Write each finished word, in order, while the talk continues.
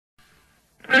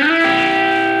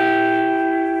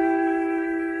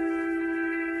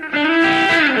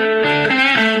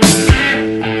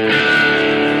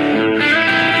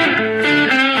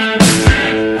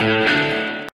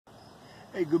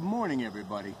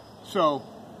So,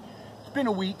 it's been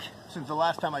a week since the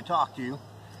last time I talked to you.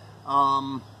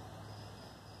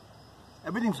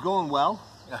 Everything's going well.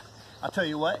 I'll tell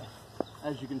you what,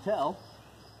 as you can tell,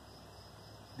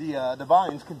 the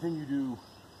vines continue to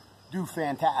do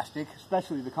fantastic,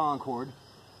 especially the Concord.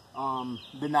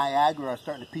 The Niagara are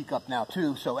starting to peak up now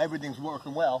too, so everything's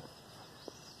working well.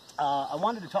 I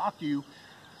wanted to talk to you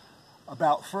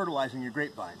about fertilizing your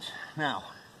grapevines. Now,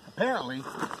 apparently,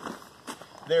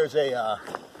 there's a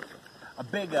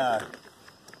big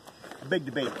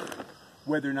debate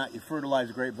whether or not you fertilize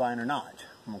a grapevine or not.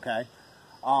 Okay,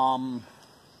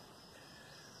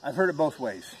 I've heard it both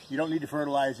ways. You don't need to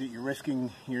fertilize it. You're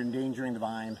endangering the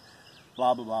vine.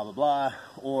 Blah blah blah blah blah.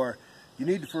 Or you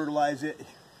need to fertilize it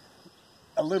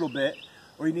a little bit,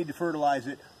 or you need to fertilize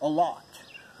it a lot.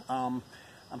 I'm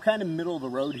kind of middle of the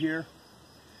road here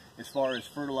as far as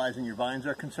fertilizing your vines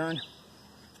are concerned.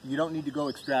 You don't need to go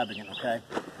extravagant, okay?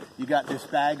 You got this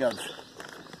bag of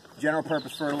general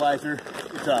purpose fertilizer.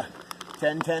 It's a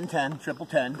 10-10-10, triple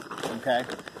 10, okay?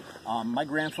 My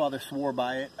grandfather swore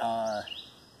by it,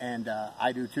 and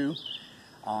I do too.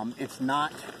 It's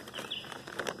not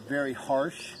very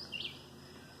harsh.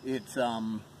 It's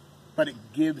but it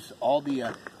gives all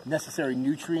the necessary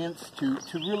nutrients to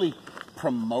really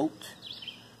promote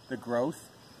the growth.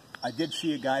 I did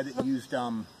see a guy that used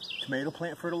tomato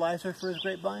plant fertilizer for his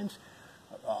grapevines,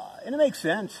 and it makes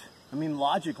sense. I mean,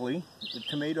 logically, the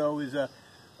tomato is a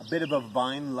bit of a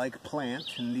vine-like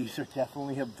plant, and these are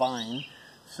definitely a vine.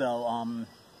 So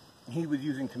he was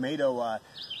using tomato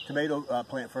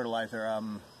plant fertilizer,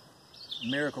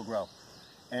 Miracle Grow,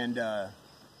 and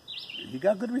he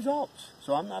got good results.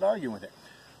 So I'm not arguing with it.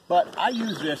 But I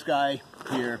use this guy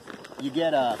here. You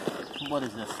get what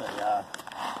is this? A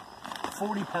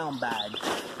 40-pound bag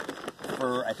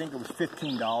for, I think it was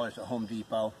 $15 at Home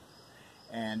Depot.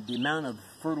 And the amount of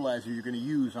fertilizer you're going to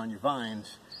use on your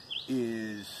vines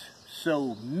is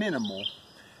so minimal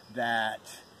that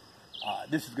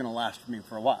this is going to last for me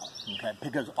for a while. Okay?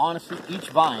 Because honestly, each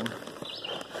vine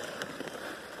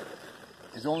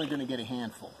is only going to get a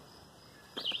handful.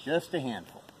 Just a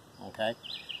handful. Okay?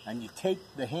 And you take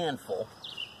the handful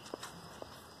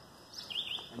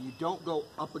and you don't go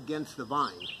up against the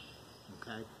vine.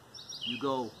 Okay? You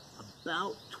go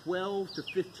about 12 to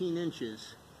 15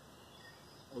 inches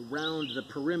around the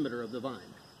perimeter of the vine.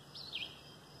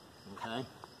 Okay?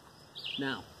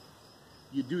 Now,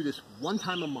 you do this one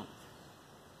time a month.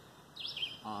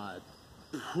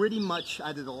 Pretty much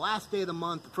either the last day of the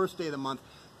month, the first day of the month,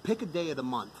 pick a day of the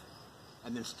month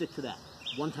and then stick to that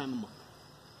one time a month.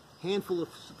 Handful of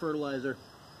fertilizer,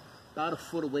 about a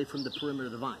foot away from the perimeter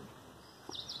of the vine.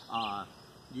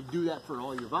 You do that for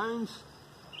all your vines.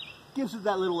 Gives it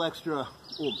that little extra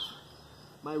oomph.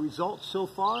 My results so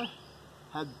far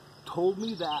have told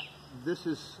me that this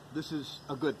is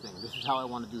a good thing. This is how I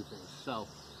want to do things. So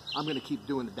I'm going to keep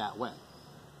doing it that way.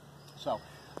 So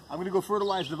I'm going to go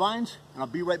fertilize the vines, and I'll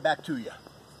be right back to you.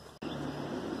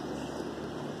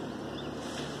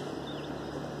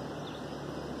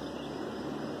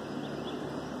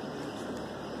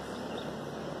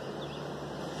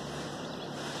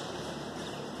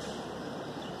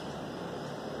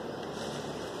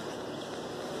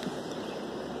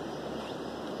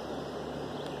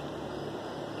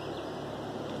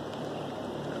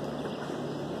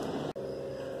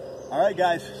 Alright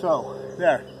guys, so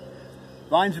there,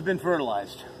 vines have been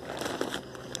fertilized.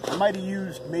 I might have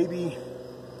used maybe,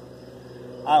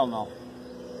 I don't know,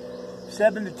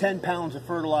 7 to 10 pounds of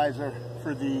fertilizer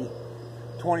for the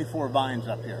 24 vines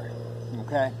up here,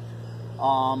 okay?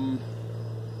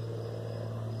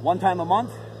 One time a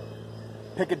month,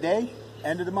 pick a day,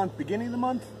 end of the month, beginning of the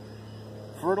month,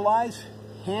 fertilize,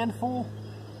 handful,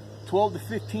 12 to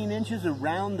 15 inches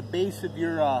around the base of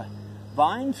your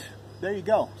vines. There you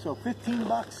go. So 15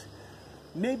 bucks,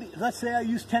 maybe, let's say I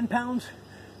use 10 pounds,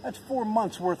 that's 4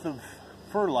 months worth of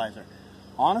fertilizer.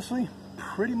 Honestly,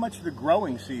 pretty much the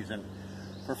growing season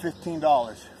for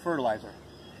 $15 fertilizer.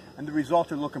 And the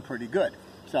results are looking pretty good.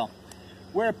 So,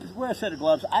 wear a set of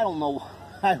gloves. I don't know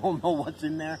what's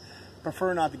in there.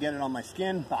 Prefer not to get it on my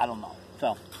skin, I don't know.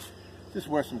 So, just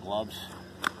wear some gloves.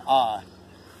 I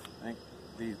think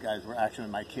these guys were actually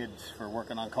my kids for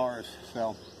working on cars.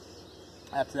 So,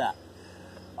 that's that.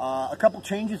 A couple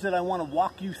changes that I want to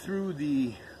walk you through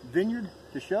the Vineyard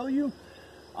to show you.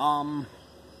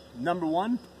 Number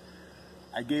one,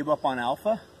 I gave up on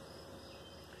Alpha.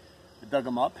 I dug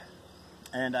them up,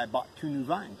 and I bought 2 new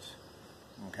vines.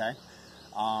 Okay.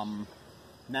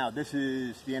 Now this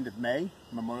is the end of May.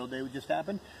 Memorial Day just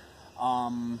happened.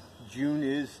 June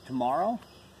is tomorrow.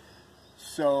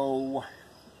 So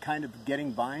kind of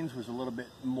getting vines was a little bit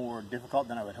more difficult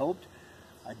than I had hoped.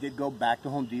 I did go back to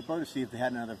Home Depot to see if they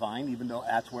had another vine, even though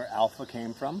that's where Alpha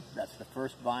came from. That's the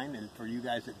first vine, and for you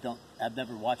guys that have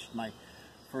never watched my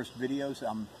first videos,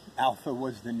 Alpha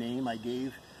was the name I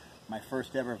gave my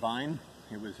first ever vine.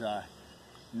 It was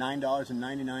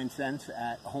 $9.99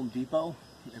 at Home Depot.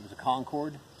 It was a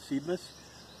Concord seedless.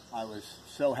 I was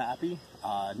so happy,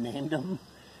 named them,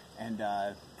 and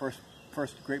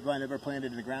first grapevine ever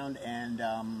planted in the ground, and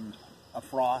a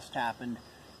frost happened,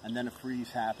 and then a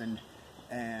freeze happened,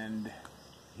 and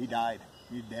he died.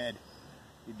 He's dead.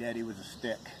 He's dead. He was a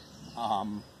stick.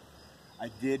 I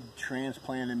did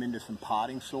transplant him into some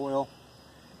potting soil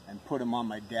and put him on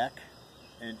my deck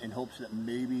in hopes that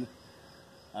maybe,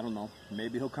 I don't know,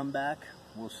 maybe he'll come back.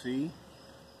 We'll see.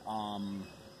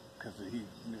 Because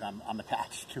I'm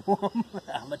attached to him.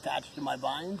 I'm attached to my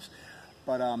vines.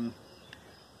 But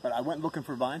I went looking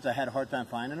for vines. I had a hard time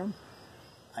finding them.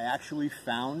 I actually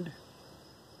found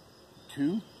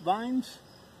 2 vines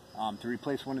to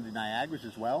replace one of the Niagaras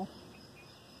as well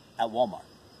at Walmart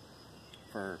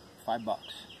for $5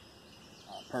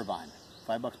 per vine.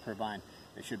 $5 per vine.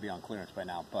 They should be on clearance by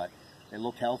now, but they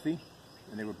looked healthy,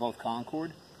 and they were both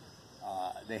Concord.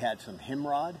 They had some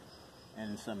Himrod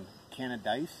and some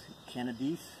Canadice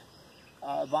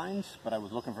vines, but I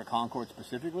was looking for Concord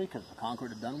specifically because the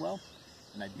Concord had done well,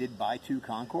 and I did buy 2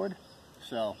 Concord.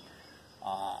 So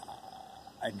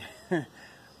I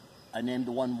named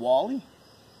the one Wally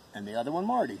and the other one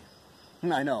Marty.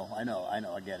 I know, I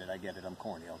get it, I'm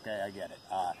corny, okay, I get it.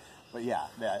 But yeah,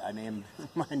 I named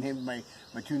my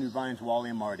 2 new vines Wally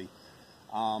and Marty.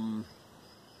 And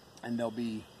they'll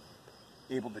be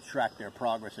able to track their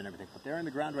progress and everything. But they're in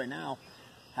the ground right now.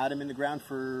 Had them in the ground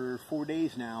for 4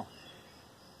 days now.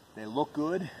 They look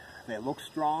good, they look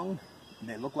strong,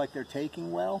 they look like they're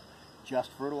taking well.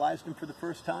 Just fertilized them for the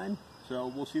first time, so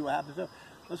we'll see what happens.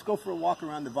 Let's go for a walk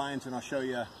around the vines, and I'll show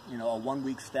you, a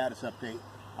 1-week status update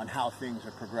on how things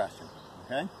are progressing.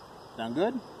 Okay? Sound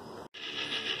good?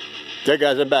 Okay,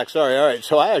 guys, I'm back. Sorry. All right,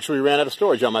 so I actually ran out of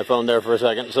storage on my phone there for a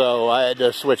second, so I had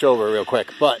to switch over real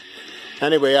quick. But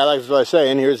anyway, like I was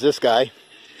saying, here's this guy.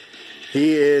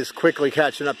 He is quickly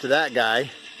catching up to that guy,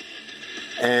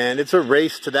 and it's a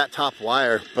race to that top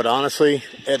wire. But honestly,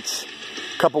 it's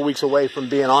a couple weeks away from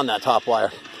being on that top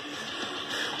wire.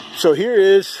 So here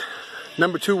is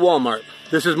number 2 Walmart.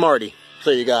 This is Marty.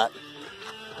 So you got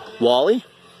Wally,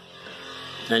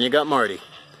 and you got Marty.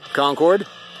 Concord,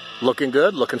 looking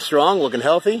good, looking strong, looking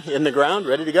healthy, in the ground,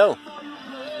 ready to go.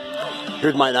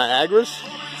 Here's my Niagaras.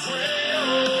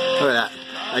 Look at that.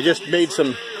 I just made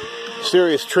some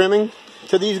serious trimming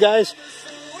to these guys.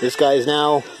 This guy's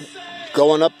now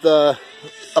going up the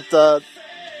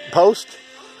post.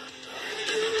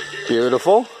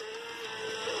 Beautiful.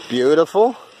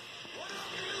 Beautiful.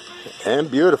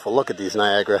 And beautiful. Look at these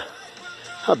Niagara.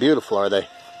 How beautiful are they?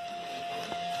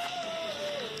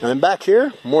 And then back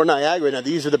here, more Niagara. Now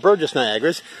these are the Burgess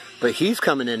Niagaras, but he's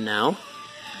coming in now.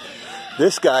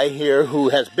 This guy here, who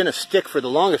has been a stick for the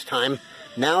longest time,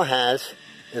 now has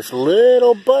this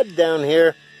little bud down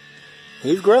here.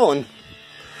 He's growing.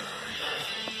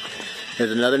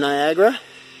 Here's another Niagara.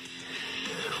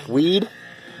 Weed,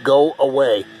 go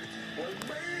away.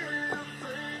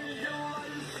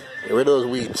 Get rid of those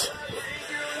weeds.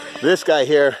 This guy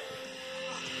here,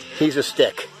 he's a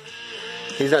stick.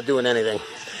 He's not doing anything.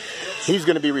 He's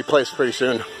going to be replaced pretty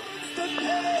soon.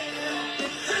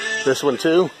 This one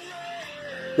too.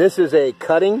 This is a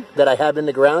cutting that I have in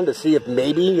the ground to see if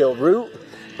maybe he'll root.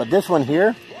 But this one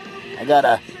here, I got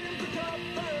a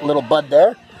little bud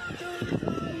there.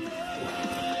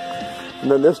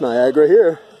 And then this Niagara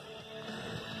here,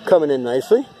 coming in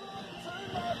nicely.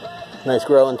 Nice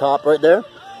growing top right there.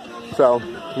 So,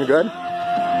 you're good.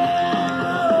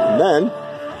 And then,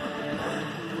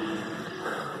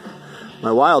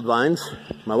 my wild vines,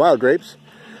 my wild grapes,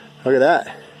 look at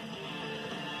that.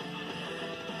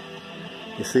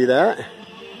 You see that?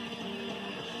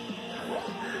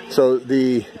 So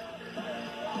the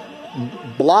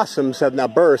blossoms have now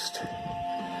burst,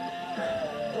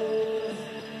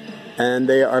 and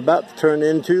they are about to turn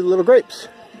into little grapes.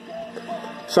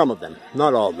 Some of them,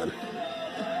 not all of them.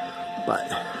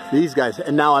 But these guys,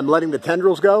 and now I'm letting the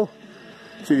tendrils go.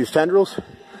 See these tendrils?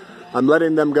 I'm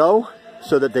letting them go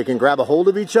so that they can grab a hold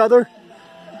of each other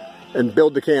and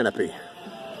build the canopy.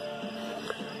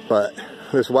 But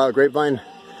this wild grapevine,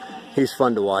 he's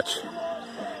fun to watch.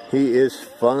 He is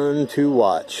fun to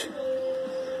watch.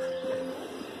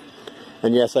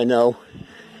 And yes, I know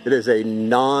it is a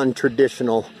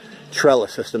non-traditional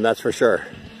trellis system, that's for sure.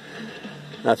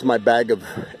 That's my bag of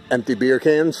empty beer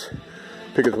cans,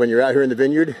 because when you're out here in the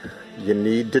vineyard, you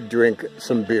need to drink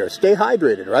some beer. Stay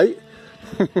hydrated, right?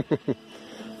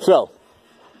 So,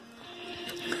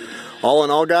 all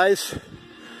in all, guys,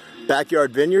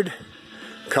 backyard vineyard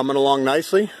coming along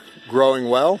nicely, growing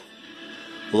well,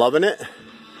 loving it.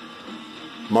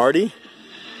 Marty,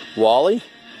 Wally,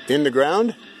 in the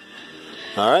ground.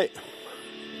 All right,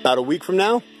 about a week from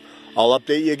now, I'll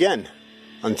update you again.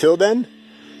 Until then,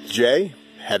 Jay,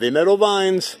 Heavy Metal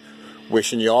Vines,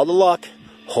 wishing you all the luck,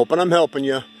 hoping I'm helping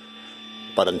you.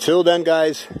 But until then,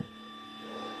 guys,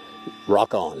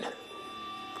 rock on.